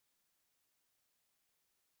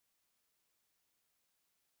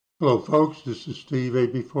Hello folks, this is Steve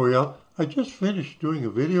AB4L. I just finished doing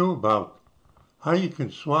a video about how you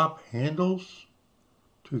can swap handles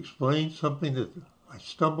to explain something that I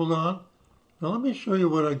stumbled on. Now let me show you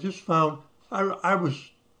what I just found. I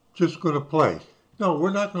was just going to play. No,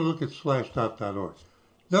 we're not going to look at slashdot.org.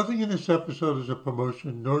 Nothing in this episode is a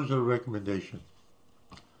promotion, nor is it a recommendation.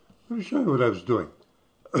 Let me show you what I was doing.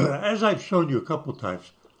 As I've shown you a couple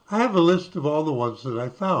times, I have a list of all the ones that I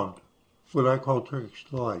found, what I call Turkish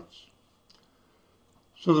Delights.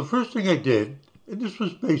 So the first thing I did, and this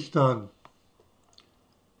was based on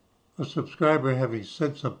a subscriber having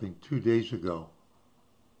said something 2 days ago,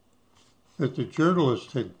 that the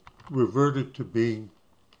journalist had reverted to being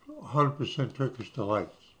 100% Turkish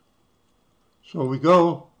Delights. So we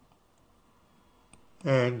go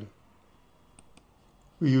and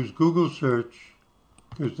we use Google search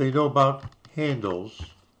because they know about handles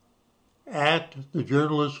at the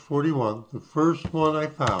journalist 41, the first one I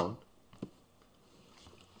found.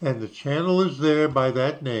 And the channel is there by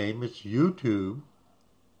that name. It's YouTube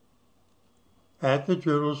at the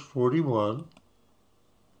journalist 41.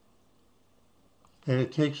 And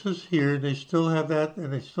it takes us here, and they still have that,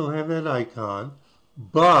 and they still have that icon.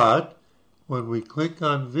 But when we click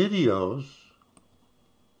on videos,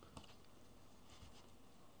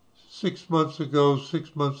 6 months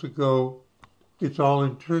ago, it's all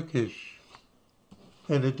in Turkish.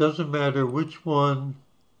 And it doesn't matter which one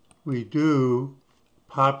we do,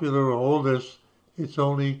 popular or oldest, it's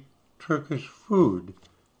only Turkish food.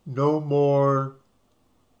 No more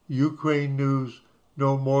Ukraine news,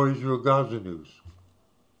 no more Israel-Gaza news.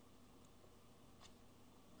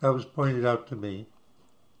 That was pointed out to me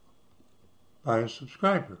by a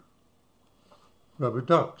subscriber, Rubber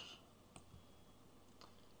Ducks.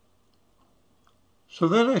 So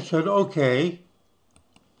then I said, okay,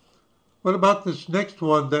 what about this next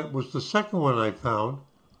one that was the second one I found,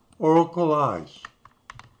 Oracle Eyes?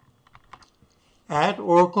 At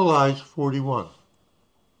Oracle Eyes 41.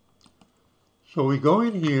 So we go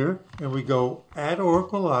in here and we go at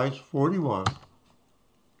Oracle Eyes 41.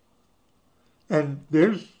 And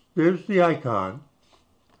there's the icon.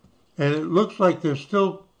 And it looks like there's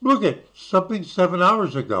still, look at something 7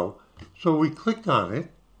 hours ago. So we click on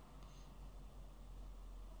it.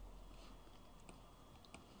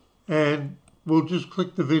 And we'll just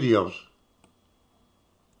click the videos.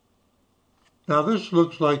 Now this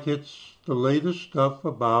looks like it's the latest stuff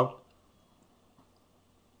about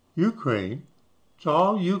Ukraine. It's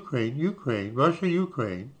all Ukraine, Russia,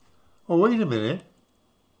 Ukraine. Oh, wait a minute.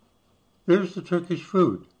 There's the Turkish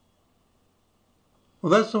food.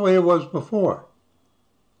 Well, that's the way it was before.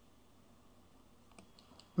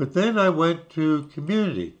 But then I went to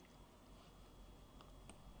community.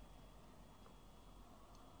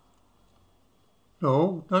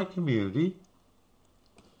 No, not community.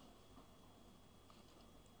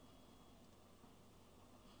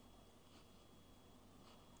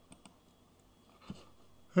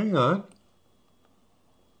 Hang on.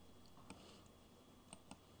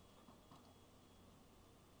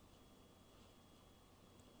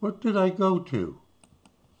 What did I go to?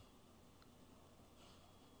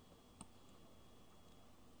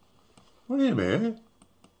 Wait a minute.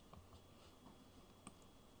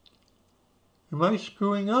 Am I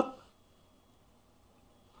screwing up?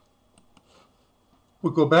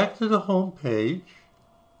 We'll go back to the home page.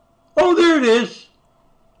 Oh, there it is.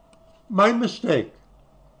 My mistake.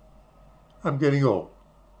 I'm getting old.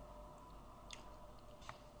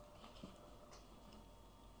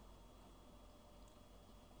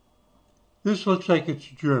 This looks like it's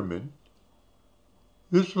German.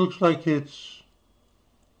 This looks like it's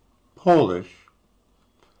Polish.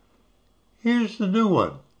 Here's the new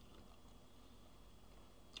one.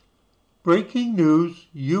 Breaking news,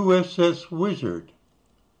 USS Wizard.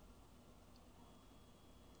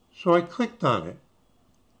 So I clicked on it.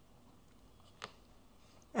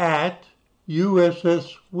 At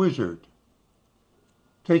USS Wizard.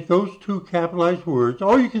 Take those two capitalized words.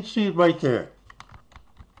 Oh, you can see it right there.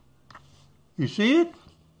 You see it?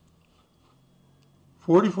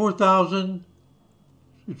 44,000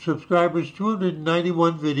 subscribers,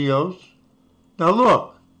 291 videos. Now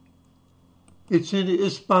look, it's in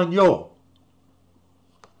Espanol.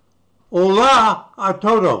 Hola a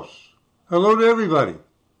todos. Hello to everybody.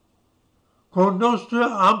 Con nostra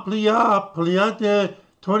amplia pliante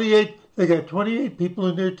 28. They got 28 people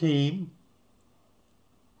in their team.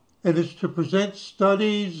 And it's to present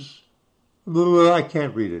studies. I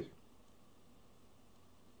can't read it.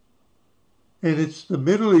 And it's the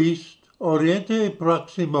Middle East, Oriente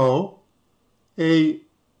Próximo, e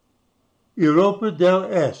Europa del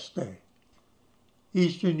Este,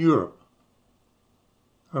 Eastern Europe.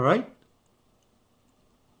 All right?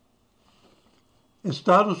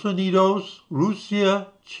 Estados Unidos, Rusia,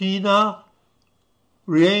 China,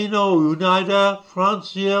 Reino Unido,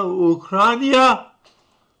 Francia, Ukraine,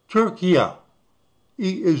 Turkey,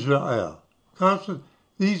 Israel.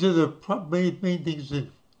 These are the main things that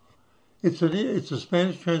it's a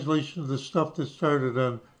Spanish translation of the stuff that started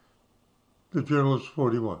on the Journalist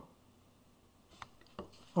 41.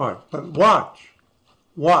 All right, but watch.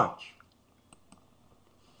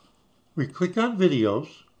 We click on videos.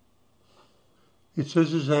 It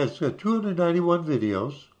says it has 291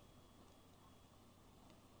 videos.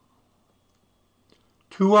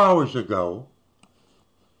 2 hours ago.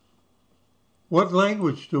 What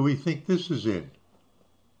language do we think this is in?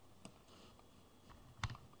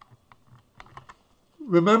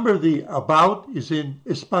 Remember, the about is in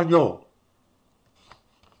Espanol.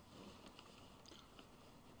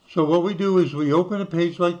 So what we do is we open a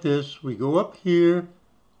page like this, we go up here,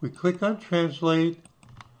 we click on translate,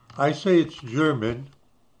 I say it's German,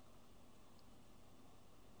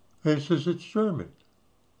 and it says it's German.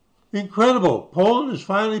 Incredible! Poland is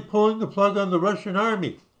finally pulling the plug on the Russian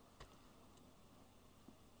army.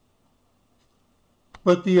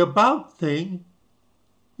 But the about thing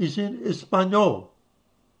is in Espanol.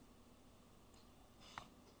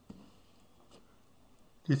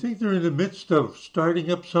 Do you think they're in the midst of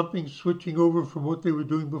starting up something, switching over from what they were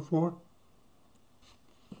doing before?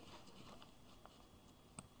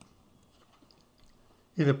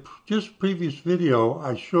 In a just previous video,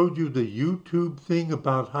 I showed you the YouTube thing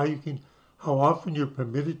about how often you're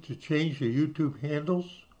permitted to change your YouTube handles.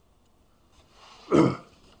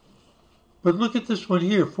 But look at this one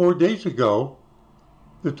here, 4 days ago.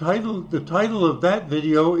 The title of that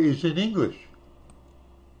video is in English.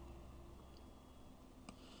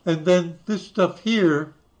 And then this stuff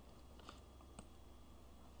here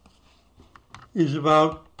is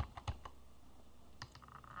about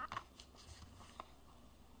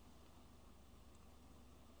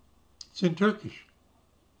it's in Turkish.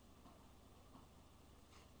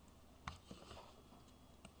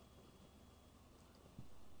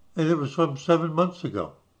 And it was from 7 months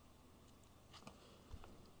ago.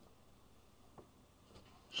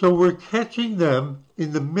 So we're catching them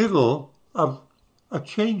in the middle of a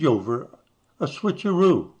changeover, a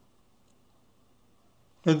switcheroo.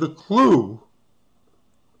 And the clue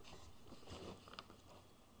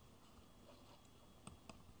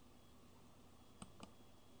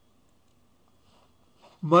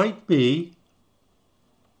might be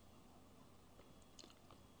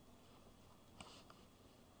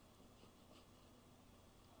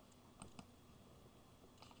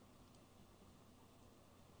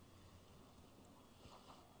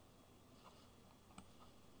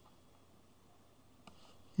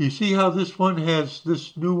you see how this one has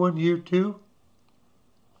this new one here too?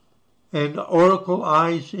 And Oracle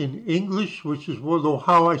Eyes in English, which is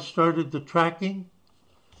how I started the tracking.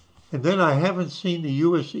 And then I haven't seen the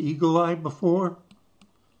US Eagle Eye before.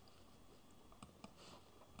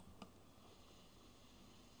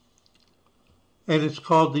 And it's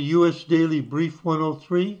called the US Daily Brief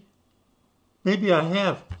 103. Maybe I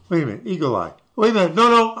have. Wait a minute, Eagle Eye. Wait a minute,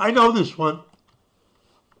 no, I know this one.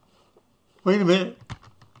 Wait a minute.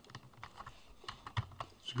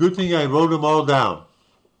 It's a good thing I wrote them all down.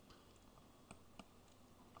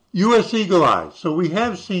 US Eagle Eye. So we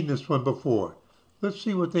have seen this one before. Let's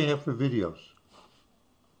see what they have for videos.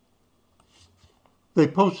 They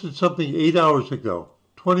posted something 8 hours ago,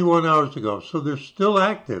 21 hours ago, so they're still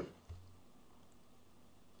active.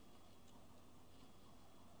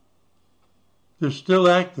 They're still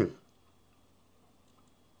active.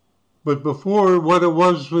 But before, what it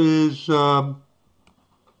was is, I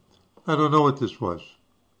don't know what this was.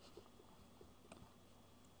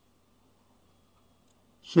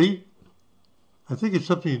 See? I think it's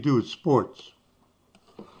something to do with sports.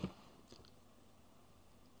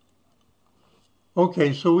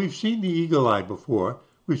 Okay, so we've seen the Eagle Eye before.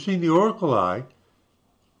 We've seen the Oracle Eye.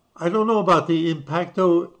 I don't know about the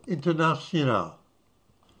Impacto Internacional.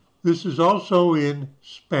 This is also in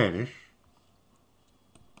Spanish.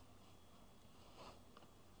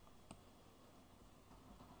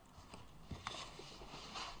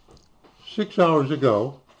 "6 hours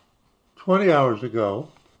ago, 20 hours ago,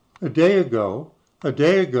 a day ago,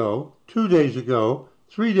 2 days ago,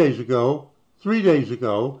 3 days ago, 3 days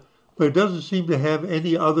ago," but it doesn't seem to have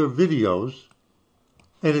any other videos,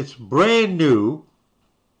 and it's brand new.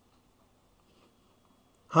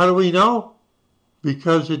 How do we know?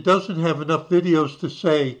 Because it doesn't have enough videos to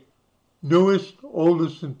say newest,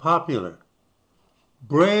 oldest, and popular.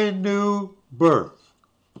 Brand new birth.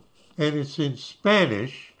 And it's in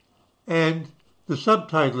Spanish, and the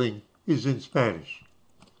subtitling is in Spanish.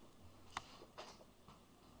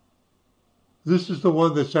 This is the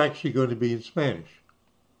one that's actually going to be in Spanish.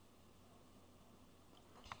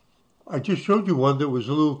 I just showed you one that was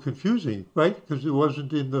a little confusing, right? Because it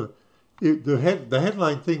wasn't in the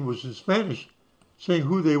headline thing was in Spanish, saying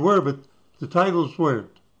who they were, but the titles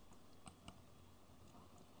weren't.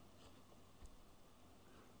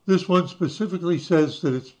 This one specifically says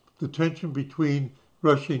that it's the tension between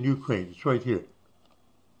Russia and Ukraine. It's right here.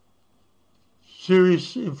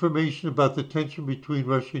 Serious information about the tension between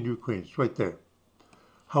Russia and Ukraine. It's right there.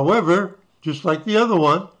 However, just like the other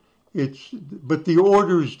one, but the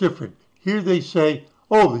order is different. Here they say,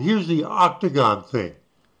 oh, here's the octagon thing.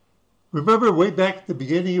 Remember way back at the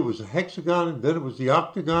beginning it was a hexagon and then it was the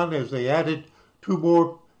octagon as they added 2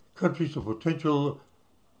 more countries of potential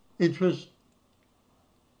interest?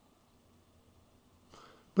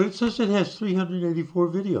 But it says it has 384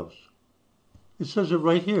 videos. It says it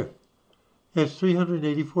right here. It has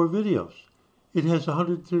 384 videos. It has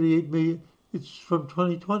 138 million. It's from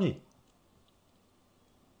 2020.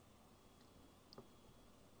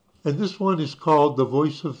 And this one is called The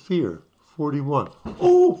Voice of Fear, 41.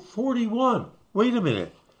 Oh, 41. Wait a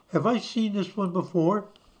minute. Have I seen this one before?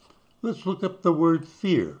 Let's look up the word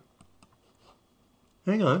fear.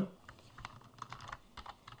 Hang on.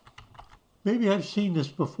 Maybe I've seen this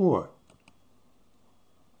before.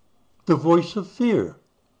 The Voice of Fear.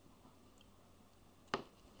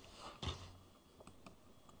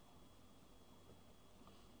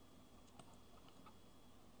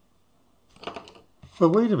 But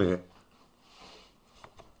wait a minute.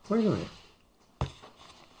 Wait a minute.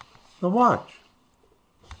 Now watch.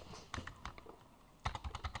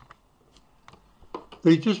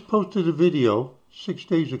 They just posted a video 6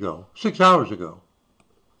 hours ago.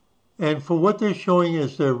 And for what they're showing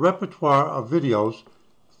is their repertoire of videos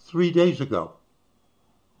 3 days ago.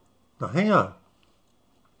 Now hang on.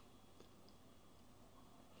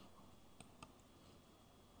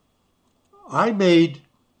 I made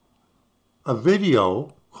a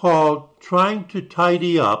video called Trying to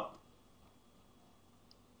Tidy Up,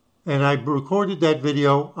 and I recorded that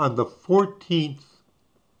video on the 14th,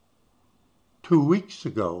 2 weeks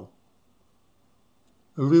ago,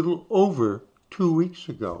 a little over 2 weeks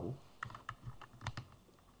ago.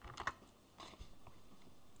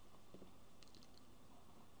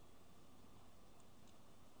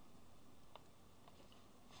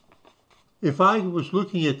 If I was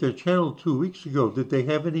looking at their channel 2 weeks ago, did they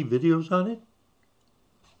have any videos on it?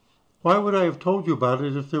 Why would I have told you about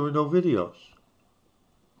it if there were no videos?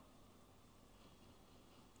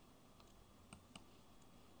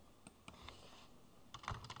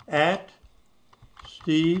 At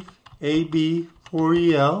Steve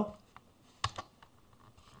AB4EL.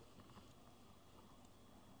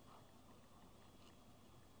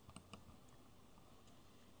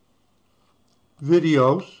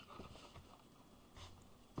 Videos.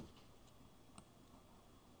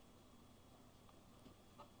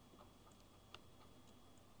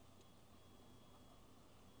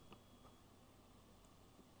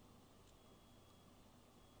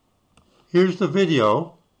 Here's the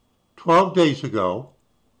video, 12 days ago.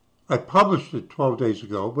 I published it 12 days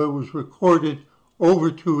ago, but it was recorded over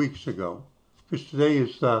 2 weeks ago, because today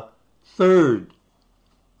is the 3rd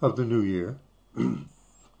of the new year.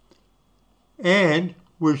 And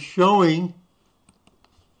we're showing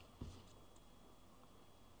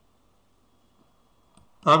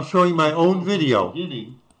I'm showing my own video. Do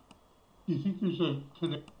you think there's a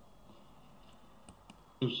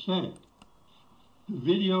connection? The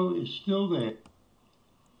video is still there.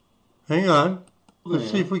 Hang on. Let's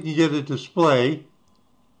see if we can get a display.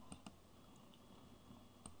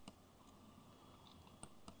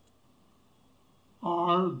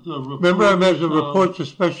 Remember I made the reports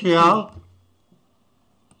especial?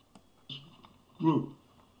 Group.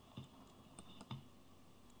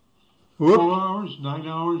 Whoop. 4 hours, 9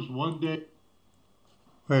 hours, 1 day.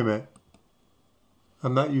 Wait a minute.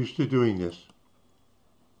 I'm not used to doing this.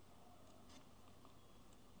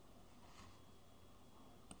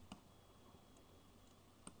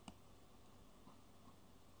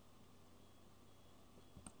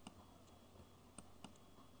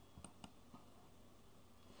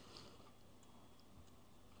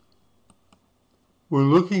 We're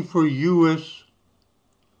looking for U.S.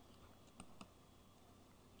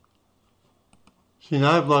 See,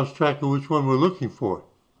 now I've lost track of which one we're looking for.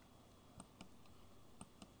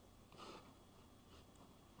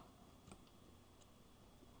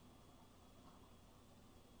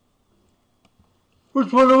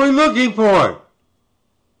 Which one are we looking for?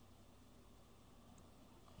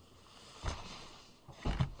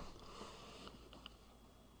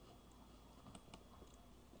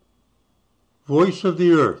 Voice of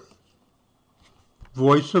the Earth.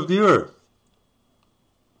 Voice of the Earth.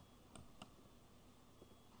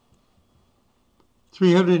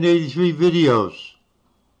 383 videos.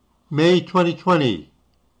 May 2020.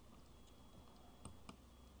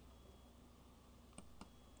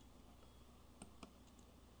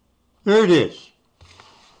 There it is.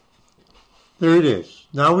 There it is.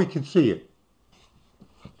 Now we can see it.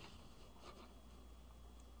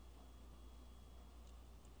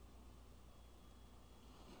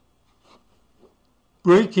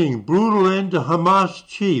 Breaking brutal end to Hamas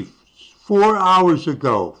chief 4 hours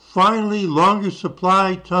ago. Finally, longest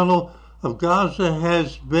supply tunnel of Gaza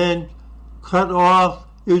has been cut off.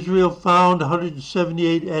 Israel found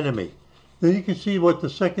 178 enemy. Then you can see what the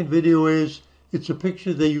second video is. It's a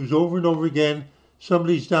picture they use over and over again.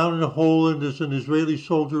 Somebody's down in a hole and there's an Israeli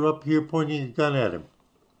soldier up here pointing a gun at him.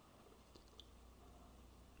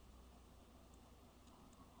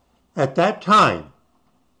 At that time,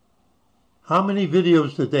 how many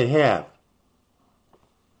videos did they have?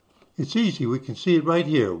 It's easy. We can see it right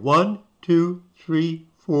here. 1, 2, 3,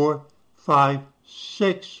 4, 5,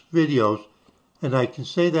 6 videos. And I can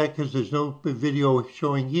say that because there's no video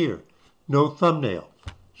showing here. No thumbnail.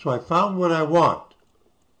 So I found what I want.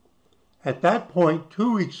 At that point,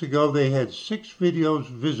 2 weeks ago, they had 6 videos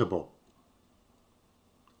visible.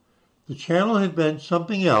 The channel had been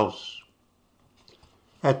something else.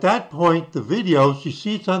 At that point, the videos, you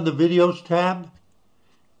see it's on the videos tab?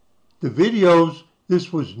 The videos,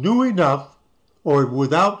 this was new enough or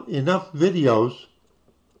without enough videos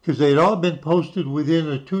because they had all been posted within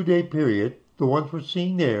a 2-day period, the ones we're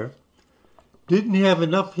seeing there, didn't have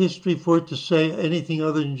enough history for it to say anything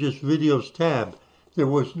other than just videos tab. There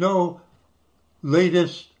was no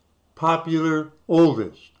latest, popular,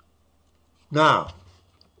 oldest. Now,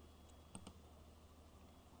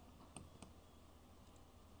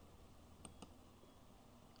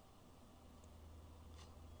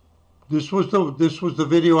 this was the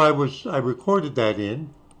video I recorded that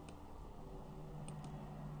in.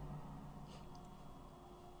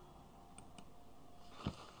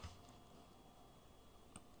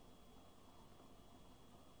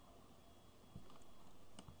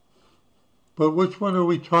 But which one are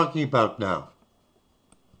we talking about now?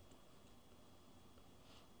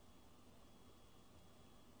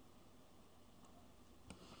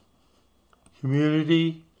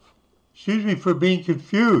 Community. Excuse me for being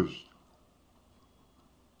confused.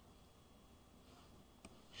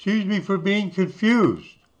 Excuse me for being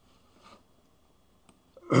confused.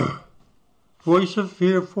 Voice of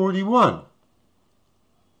Fear 41.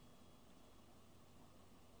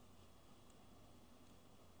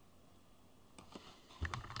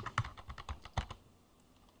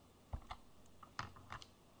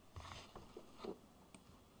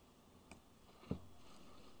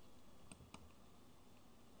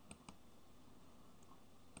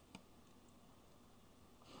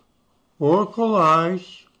 Oracle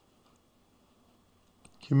Eyes,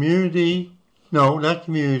 Community, no, not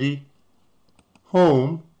Community,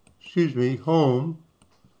 Home, Home,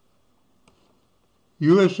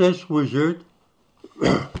 USS Wizard.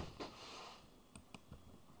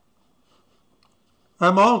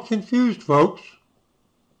 I'm all confused, folks.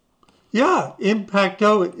 Yeah,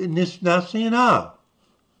 Impacto Nacional.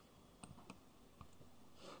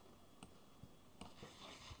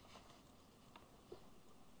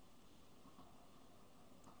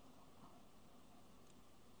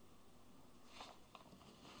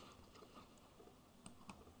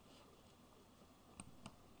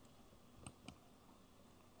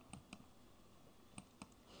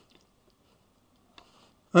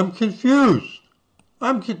 I'm confused.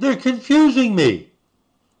 They're confusing me.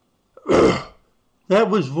 That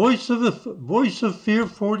was Voice of Fear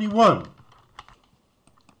 41.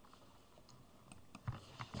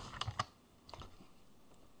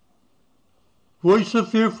 Voice of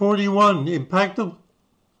Fear 41. Impact of.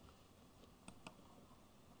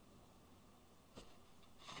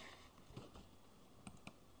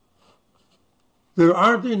 There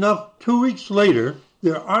aren't enough. 2 weeks later,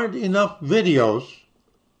 there aren't enough videos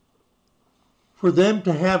for them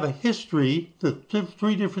to have a history, the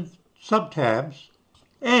 3 different subtabs,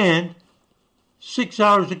 and 6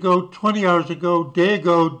 hours ago, 20 hours ago, day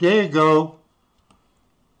ago,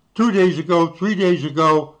 2 days ago, 3 days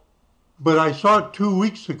ago, but I saw it 2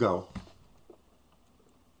 weeks ago.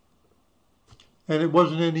 And it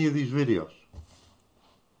wasn't any of these videos.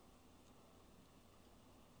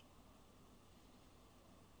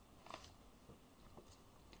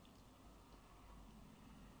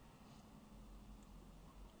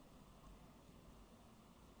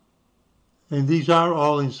 And these are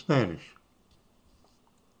all in Spanish.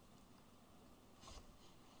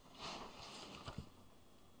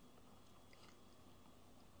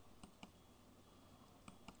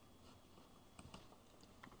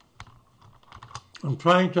 I'm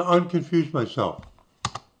trying to unconfuse myself.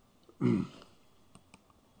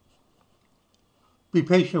 Be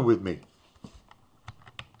patient with me.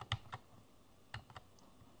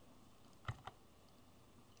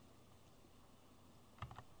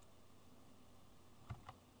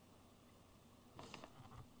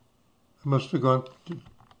 I must have gone,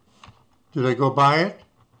 did I go by it?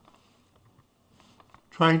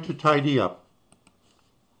 Trying to tidy up.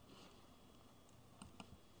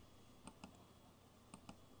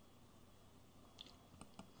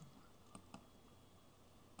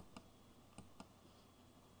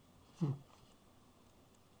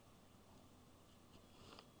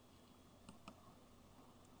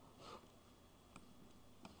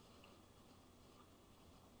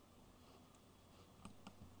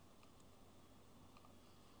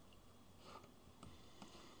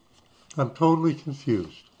 I'm totally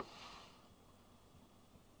confused.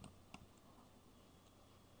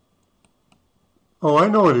 Oh, I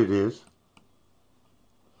know what it is.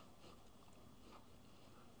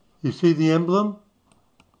 You see the emblem?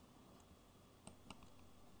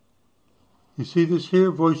 You see this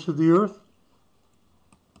here, Voice of the Earth?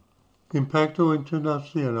 Impacto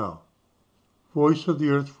Internacional. Voice of the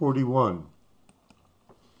Earth 41.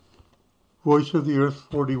 Voice of the Earth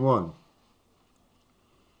 41.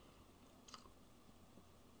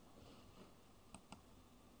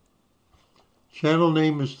 Channel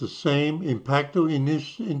name is the same, Impacto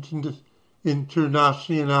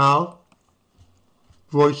Internacional,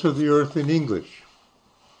 Voice of the Earth in English.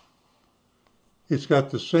 It's got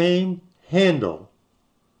the same handle,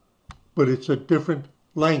 but it's a different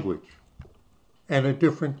language and a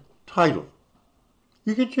different title.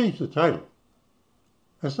 You can change the title.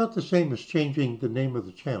 That's not the same as changing the name of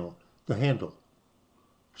the channel, the handle.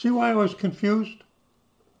 See why I was confused?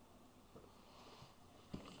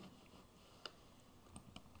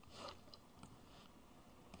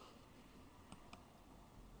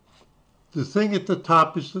 The thing at the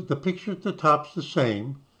top is that the picture at the top is the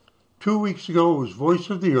same. 2 weeks ago it was Voice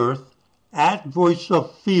of the Earth at Voice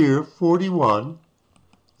of Fear 41.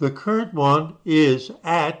 The current one is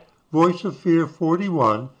at Voice of Fear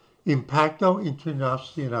 41, Impacto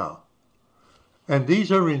Internacional. And these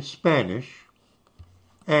are in Spanish.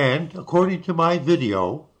 And according to my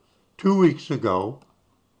video 2 weeks ago,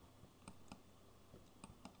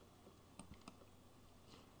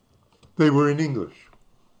 they were in English.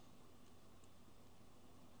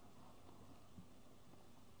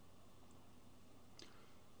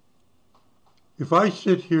 If I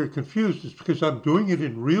sit here confused, it's because I'm doing it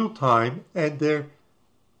in real time and they're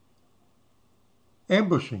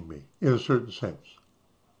ambushing me in a certain sense.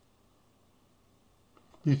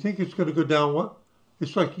 Do you think it's going to go down what?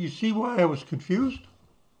 It's like, you see why I was confused?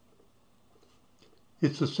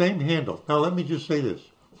 It's the same handle. Now let me just say this.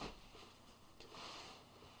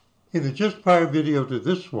 In the just prior video to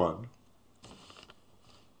this one,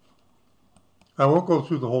 I won't go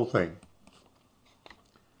through the whole thing.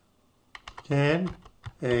 Can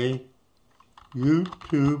a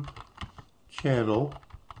YouTube channel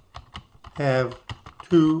have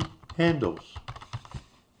two handles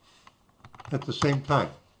at the same time?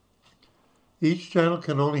 Each channel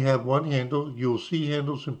can only have one handle. You'll see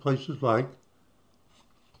handles in places like,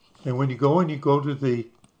 and when you go to the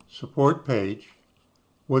support page,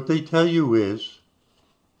 what they tell you is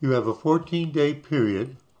you have a 14-day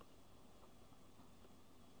period .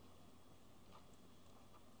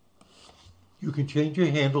 You can change your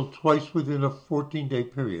handle twice within a 14-day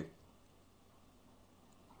period.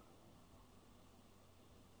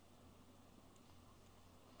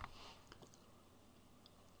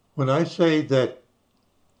 When I say that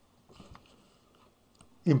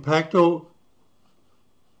Impacto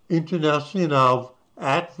Internacional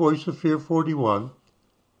at Voice of Fear 41,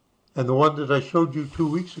 and the one that I showed you 2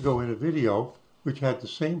 weeks ago in a video, which had the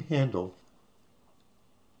same handle,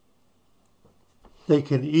 they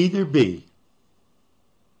can either be,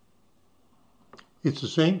 it's the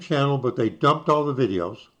same channel, but they dumped all the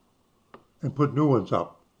videos and put new ones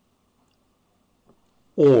up.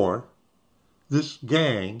 Or this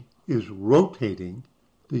gang is rotating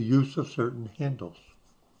the use of certain handles.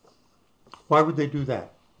 Why would they do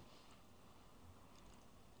that?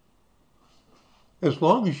 As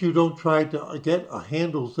long as you don't try to get a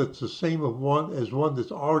handle that's the same as one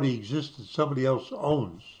that's already existed, somebody else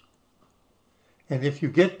owns. And if you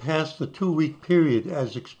get past the 2-week period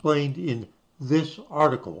as explained in this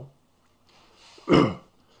article,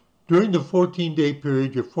 during the 14-day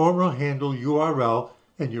period, your former handle URL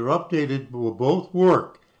and your updated will both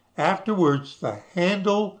work. Afterwards, the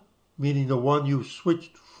handle, meaning the one you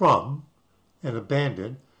switched from and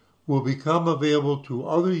abandoned, will become available to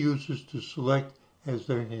other users to select as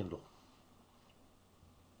their handle.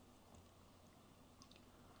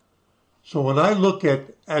 So when I look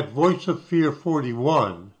at Voice of Fear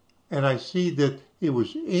 41 and I see that it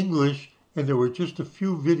was English and there were just a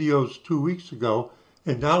few videos 2 weeks ago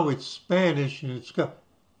and now it's Spanish and it's got...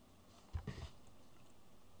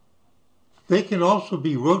 They can also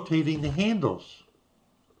be rotating the handles.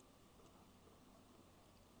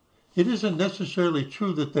 It isn't necessarily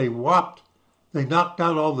true that they knocked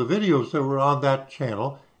out all the videos that were on that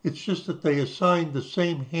channel. It's just that they assigned the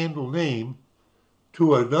same handle name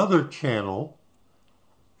to another channel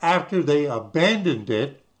after they abandoned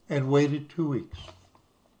it and waited 2 weeks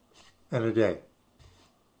and a day.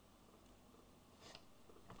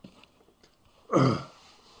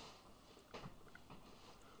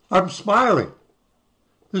 I'm smiling.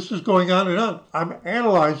 This is going on and on. I'm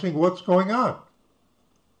analyzing what's going on.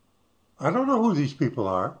 I don't know who these people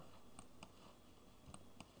are,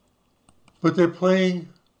 but they're playing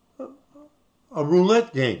a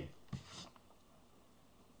roulette game.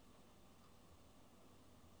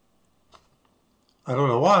 I don't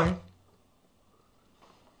know why.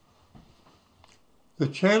 The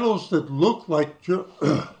channels that look like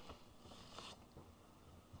the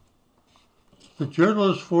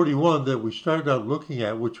Journalist 41 that we started out looking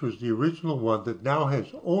at, which was the original one that now has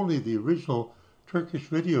only the original Turkish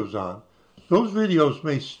videos on, those videos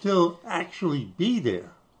may still actually be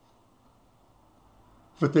there,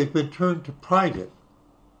 but they've been turned to private.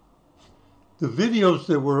 The videos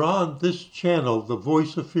that were on this channel, the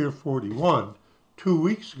Voice of Fear 41, 2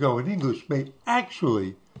 weeks ago in English may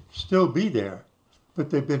actually still be there, but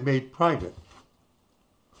they've been made private.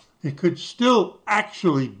 It could still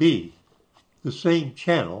actually be the same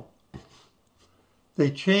channel.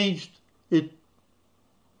 They changed it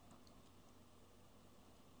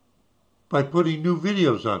by putting new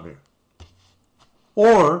videos on there.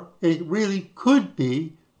 Or it really could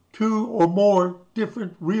be 2 or more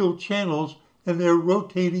different real channels and they're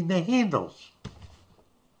rotating the handles,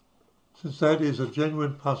 since that is a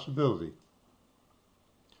genuine possibility.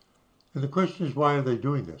 And the question is, why are they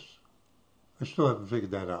doing this? I still haven't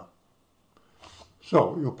figured that out.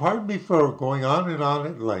 So, you'll pardon me for going on and on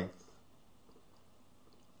at length.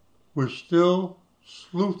 We're still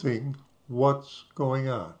sleuthing what's going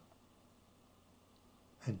on.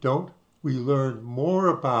 And don't we learn more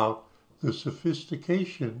about the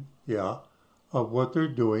sophistication, of what they're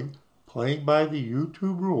doing, playing by the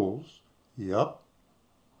YouTube rules,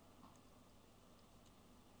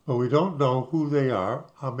 but we don't know who they are,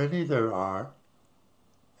 how many there are,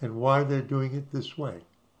 and why they're doing it this way.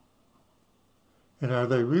 And are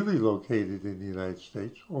they really located in the United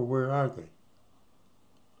States, or where are they?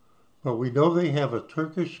 But we know they have a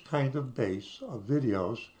Turkish kind of base of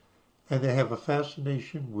videos, and they have a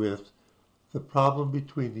fascination with the problem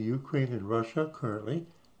between the Ukraine and Russia currently,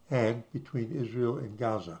 and between Israel and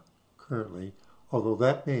Gaza currently, although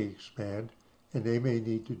that may expand, and they may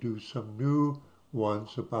need to do some new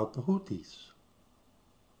ones about the Houthis.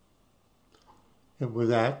 And with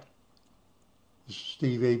that, this is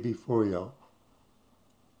Steve AB4L.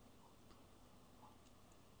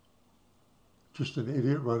 Just an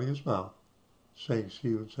idiot running his mouth, saying see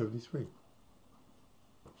you in 73.